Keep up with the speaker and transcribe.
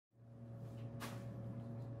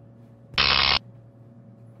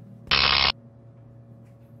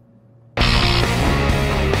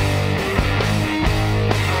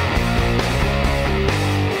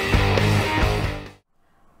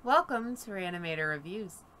Welcome to Rayanimator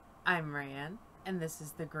Reviews. I'm Rayanne, and this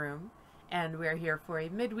is The Groom, and we're here for a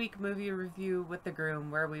midweek movie review with The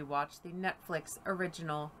Groom, where we watch the Netflix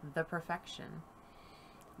original The Perfection,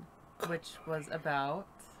 which was about...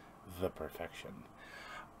 The Perfection.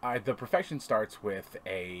 The Perfection starts with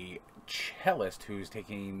a cellist who's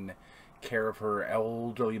taking care of her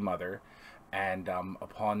elderly mother, and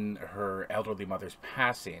upon her elderly mother's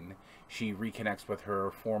passing, she reconnects with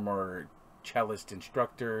her former cellist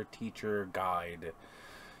instructor, teacher, guide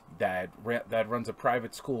that runs a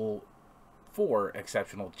private school for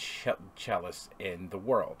exceptional cellists in the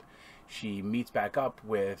world. She meets back up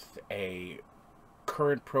with a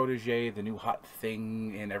current protege, the new hot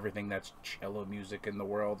thing in everything that's cello music in the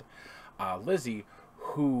world, Lizzie,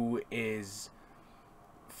 who is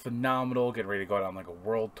phenomenal, getting ready to go out on like a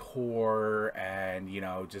world tour, and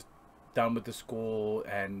just done with the school,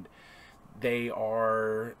 and they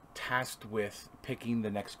are tasked with picking the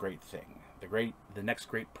next great thing, the next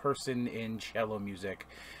great person in cello music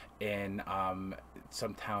in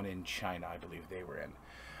some town in China, I believe they were in.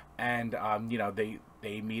 And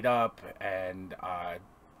they meet up, and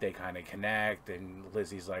they kind of connect, and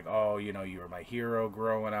Lizzie's like, oh, you were my hero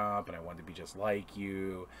growing up, and I wanted to be just like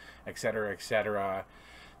you, etc., etc.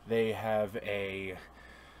 They have a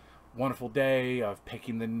wonderful day of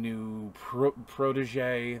picking the new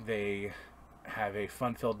protege. They have a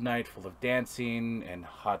fun-filled night full of dancing and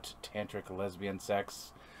hot tantric lesbian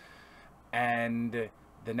sex. And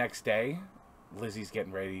the next day, Lizzie's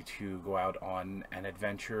getting ready to go out on an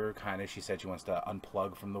adventure. She said she wants to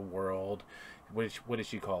unplug from the world. What did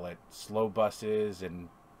she call it? Slow buses and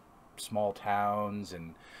small towns.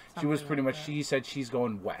 And she was pretty much, she said she's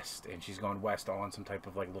going west. And she's going west on some type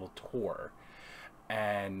of like little tour.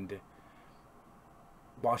 And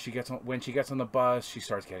when she gets on the bus, she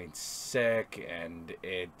starts getting sick, and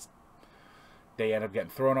they end up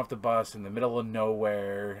getting thrown off the bus in the middle of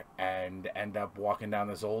nowhere, and end up walking down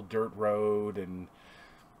this old dirt road. And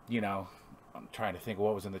I'm trying to think of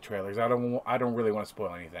what was in the trailers. I don't really want to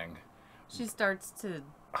spoil anything. She starts to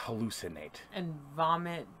hallucinate and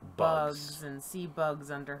vomit bugs and see bugs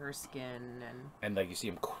under her skin, and like you see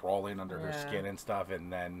them crawling under her skin and stuff,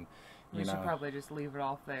 and then we should probably just leave it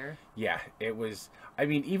off there. Yeah, it was. I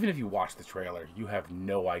mean, even if you watch the trailer, you have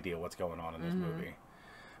no idea what's going on in this movie.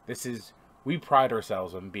 We pride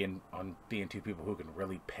ourselves on being two people who can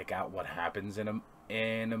really pick out what happens in a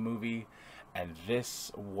movie, and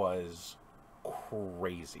this was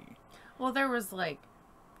crazy. Well, there was like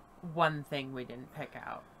one thing we didn't pick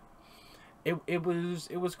out. It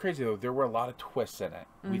was crazy though. There were a lot of twists in it.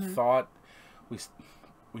 We thought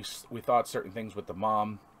certain things with the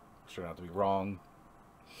mom turned out to be wrong.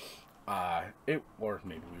 Or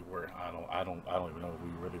maybe we were. I don't even know if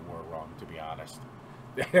we really were wrong, to be honest.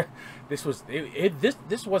 This was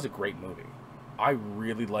a great movie. I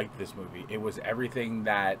really liked this movie. It was everything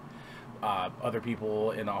that other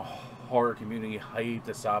people in a horror community hyped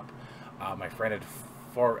us up. My friend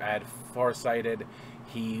at Farsighted,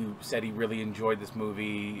 he said he really enjoyed this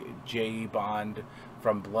movie. Jay Bond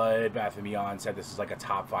from Blood, Bath & Beyond said this is like a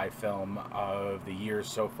top 5 film of the year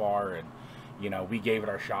so far, and we gave it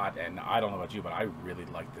our shot, and I don't know about you, but I really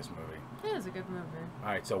liked this movie. Yeah, it was a good movie.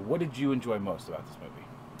 Alright, so what did you enjoy most about this movie?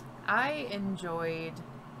 I enjoyed...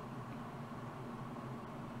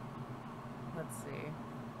 Let's see.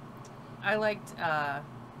 I liked the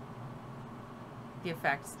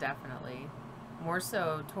effects, definitely. More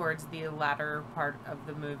so towards the latter part of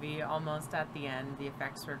the movie, almost at the end. The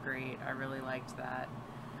effects were great. I really liked that.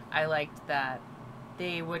 I liked that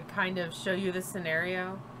they would kind of show you the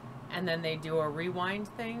scenario, and then they do a rewind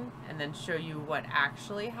thing, and then show you what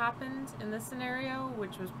actually happened in the scenario,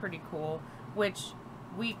 which was pretty cool. Which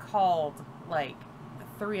we called like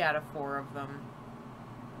 3 out of 4 of them.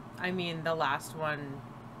 I mean, the last one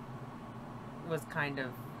was kind of...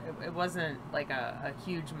 It wasn't like a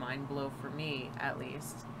huge mind blow for me, at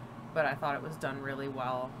least, but I thought it was done really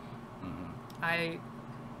well. I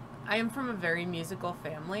am from a very musical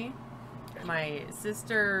family. My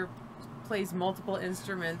sister plays multiple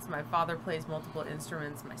instruments. My father plays multiple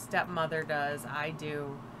instruments. My stepmother does. I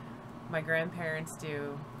do. My grandparents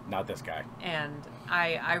do. Not this guy. And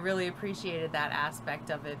I really appreciated that aspect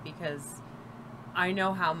of it, because I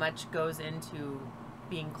know how much goes into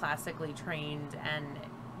being classically trained, and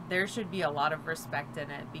there should be a lot of respect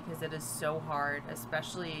in it, because it is so hard,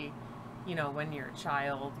 especially, when you're a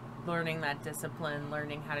child, learning that discipline,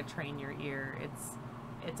 learning how to train your ear.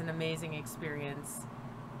 It's an amazing experience,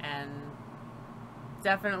 and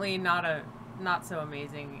definitely not so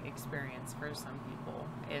amazing experience for some people.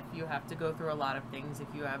 If you have to go through a lot of things, if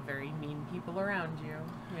you have very mean people around you,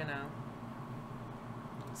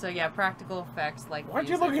 So yeah, practical effects like Why'd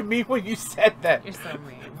you music. look at me when you said that? You're so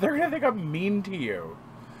mean. They're gonna think I'm mean to you.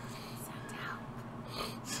 Sit down.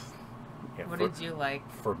 Yeah, What did you like?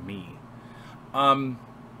 For me,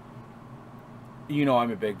 you know,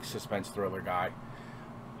 I'm a big suspense thriller guy.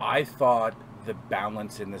 I thought the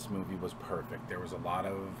balance in this movie was perfect. There was a lot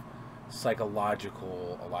of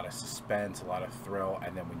psychological, a lot of suspense, a lot of thrill,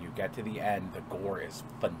 and then when you get to the end, the gore is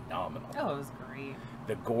phenomenal. Oh, it was great.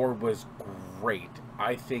 The gore was great.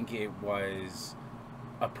 I think it was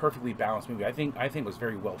a perfectly balanced movie. I think it was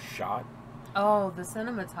very well shot. Oh, the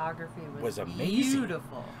cinematography was amazing.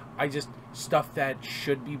 Beautiful. I just, stuff that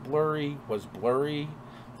should be blurry was blurry.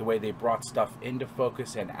 The way they brought stuff into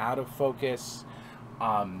focus and out of focus.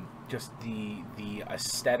 Just the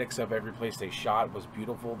aesthetics of every place they shot was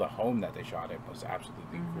beautiful. The home that they shot in was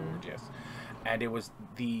absolutely gorgeous. And it was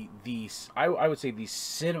I would say the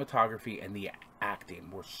cinematography and the acting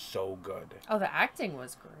were so good. Oh, the acting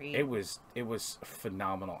was great. It was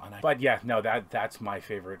phenomenal. But yeah, no, that's my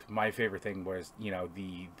favorite. My favorite thing was, you know,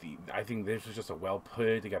 I think this was just a well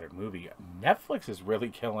put together movie. Netflix is really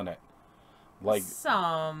killing it. Like,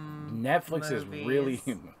 some Netflix movies. is really,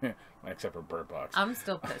 except for Bird Box. I'm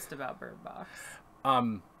still pissed about Bird Box.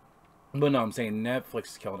 But no, I'm saying Netflix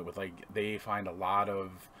is killing it with, like, they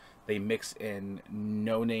mix in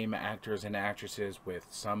no-name actors and actresses with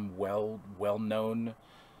some well-known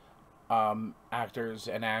actors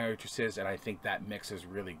and actresses, and I think that mix is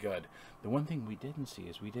really good. The one thing we didn't see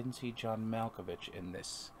is we didn't see John Malkovich in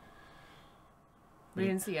this. We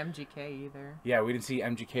didn't see MGK either. Yeah, we didn't see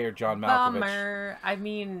MGK or John Malkovich. Bummer. I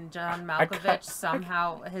mean, John Malkovich,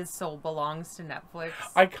 somehow his soul belongs to Netflix.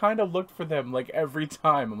 I kind of looked for them, like, every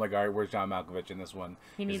time. I'm like, all right, where's John Malkovich in this one?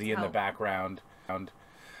 Is he in the background? John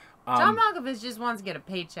Malkovich just wants to get a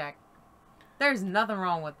paycheck. There's nothing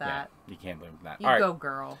wrong with that. Yeah, you can't blame that. You all go, right.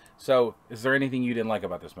 girl. So, is there anything you didn't like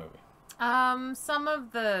about this movie? Some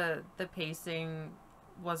of the pacing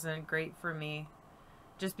wasn't great for me.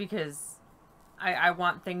 Just because I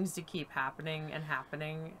want things to keep happening,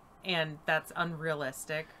 and that's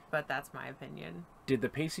unrealistic, but that's my opinion. Did the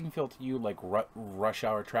pacing feel to you like rush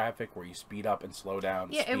hour traffic, where you speed up and slow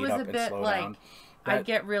down? Yeah, it was a bit like I'd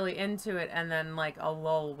get really into it, and then like a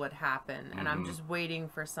lull would happen, and I'm just waiting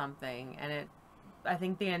for something, and I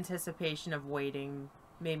think the anticipation of waiting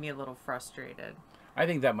made me a little frustrated. I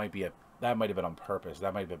think that might have been on purpose.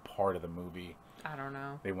 That might have been part of the movie. I don't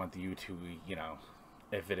know. They want you to, you know.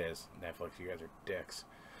 If it is Netflix, you guys are dicks.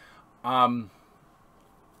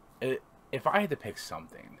 If I had to pick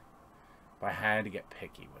something, if I had to get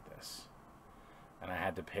picky with this, and I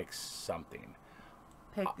had to pick something,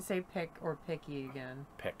 Say pick or picky again.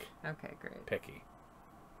 Pick. Okay, great. Picky.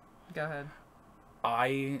 Go ahead.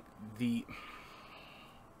 I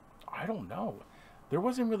don't know. There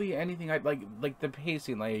wasn't really anything I like the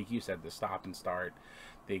pacing, like you said, the stop and start.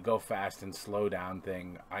 They go fast and slow down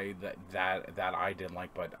thing. That I didn't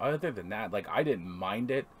like, but other than that, like, I didn't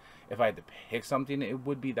mind it. If I had to pick something, it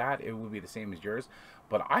would be that. It would be the same as yours.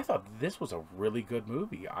 But I thought this was a really good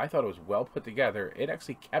movie. I thought it was well put together. It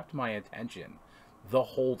actually kept my attention the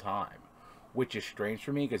whole time, which is strange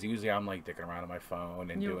for me because usually I'm like dicking around on my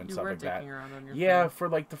phone and doing stuff like that. Yeah,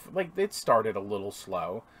 phone. It started a little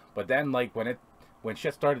slow, but then like when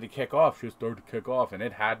shit started to kick off, and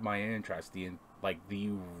it had my interest the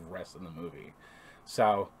rest of the movie.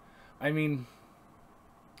 So, I mean,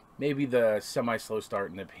 maybe the semi-slow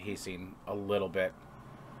start and the pacing a little bit,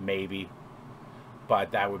 maybe,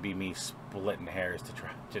 but that would be me splitting hairs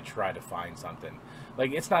to try to find something.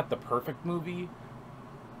 Like, it's not the perfect movie.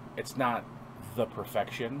 It's not the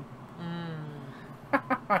perfection.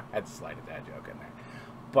 I had to slide a dad joke in there.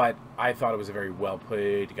 But I thought it was a very well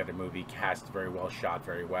put together movie, cast very well, shot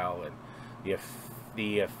very well, and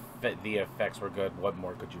the effects were good. What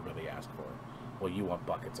more could you really ask for? Well, you want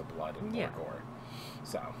buckets of blood and more gore.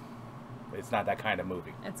 So, it's not that kind of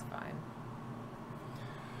movie. It's fine.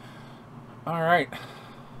 All right.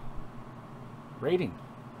 Rating.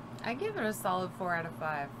 I give it a solid 4 out of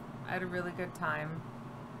 5. I had a really good time.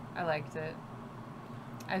 I liked it.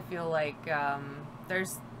 I feel like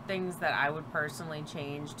there's things that I would personally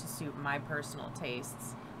change to suit my personal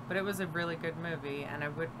tastes. But it was a really good movie, and I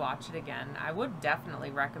would watch it again. I would definitely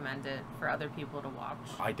recommend it for other people to watch.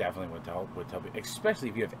 I definitely would tell people, especially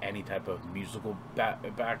if you have any type of musical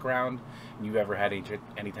background, and you've ever had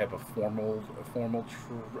any type of formal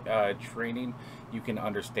training, you can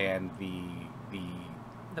understand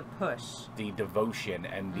the push, the devotion,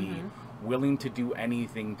 and the willing to do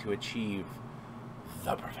anything to achieve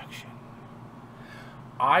the perfection.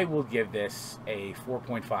 I will give this a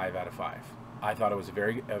 4.5 out of 5. I thought it was a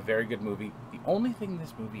very good movie. The only thing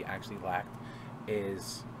this movie actually lacked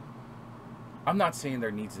is, I'm not saying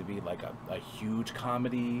there needs to be like a huge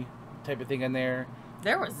comedy type of thing in there.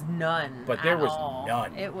 There was none. But there was all.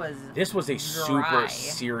 none. This was a super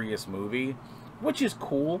serious movie, which is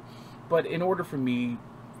cool. But in order for me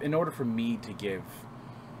to give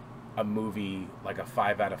a movie like a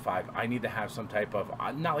 5 out of 5, I need to have some type of,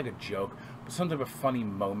 not like a joke, but some type of funny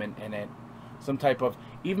moment in it. Some type of,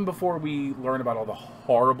 even before we learn about all the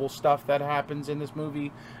horrible stuff that happens in this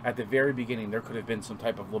movie, at the very beginning there could have been some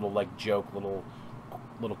type of little like joke, little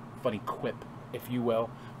funny quip, if you will.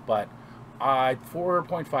 But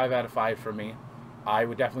 4.5 out of 5 for me. I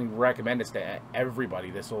would definitely recommend this to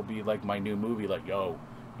everybody. This will be like my new movie, like, yo,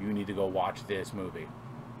 you need to go watch this movie.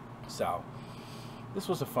 So, this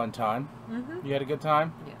was a fun time. Mm-hmm. You had a good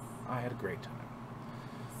time? Yes. I had a great time.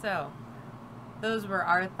 So, those were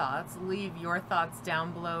our thoughts. Leave your thoughts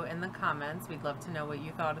down below in the comments. We'd love to know what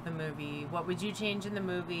you thought of the movie. What would you change in the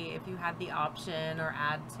movie if you had the option, or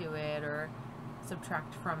add to it, or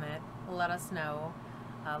subtract from it? Let us know.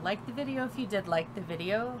 Like the video if you did like the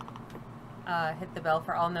video. Hit the bell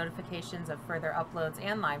for all notifications of further uploads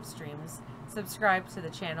and live streams. Subscribe to the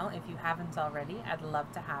channel if you haven't already. I'd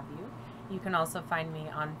love to have you. You can also find me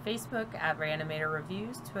on Facebook at Rayanimator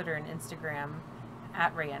Reviews, Twitter and Instagram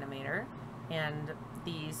at Rayanimator. And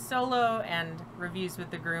the solo and reviews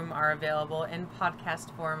with the groom are available in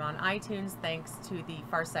podcast form on iTunes, thanks to the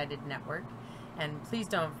Farsighted Network. And please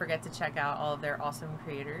don't forget to check out all of their awesome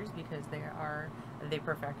creators, because they are the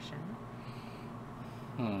perfection.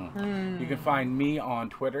 You can find me on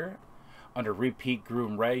Twitter under Repeat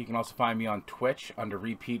Groom Ray. You can also find me on Twitch under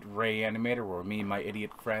Repeat Rayanimator, where me and my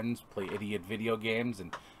idiot friends play idiot video games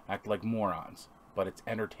and act like morons. But it's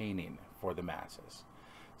entertaining for the masses.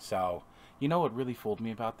 So, you know what really fooled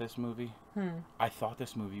me about this movie? I thought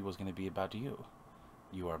this movie was going to be about you.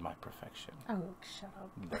 You are my perfection. Oh, shut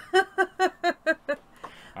up.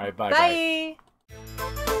 All right, bye.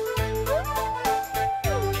 Bye.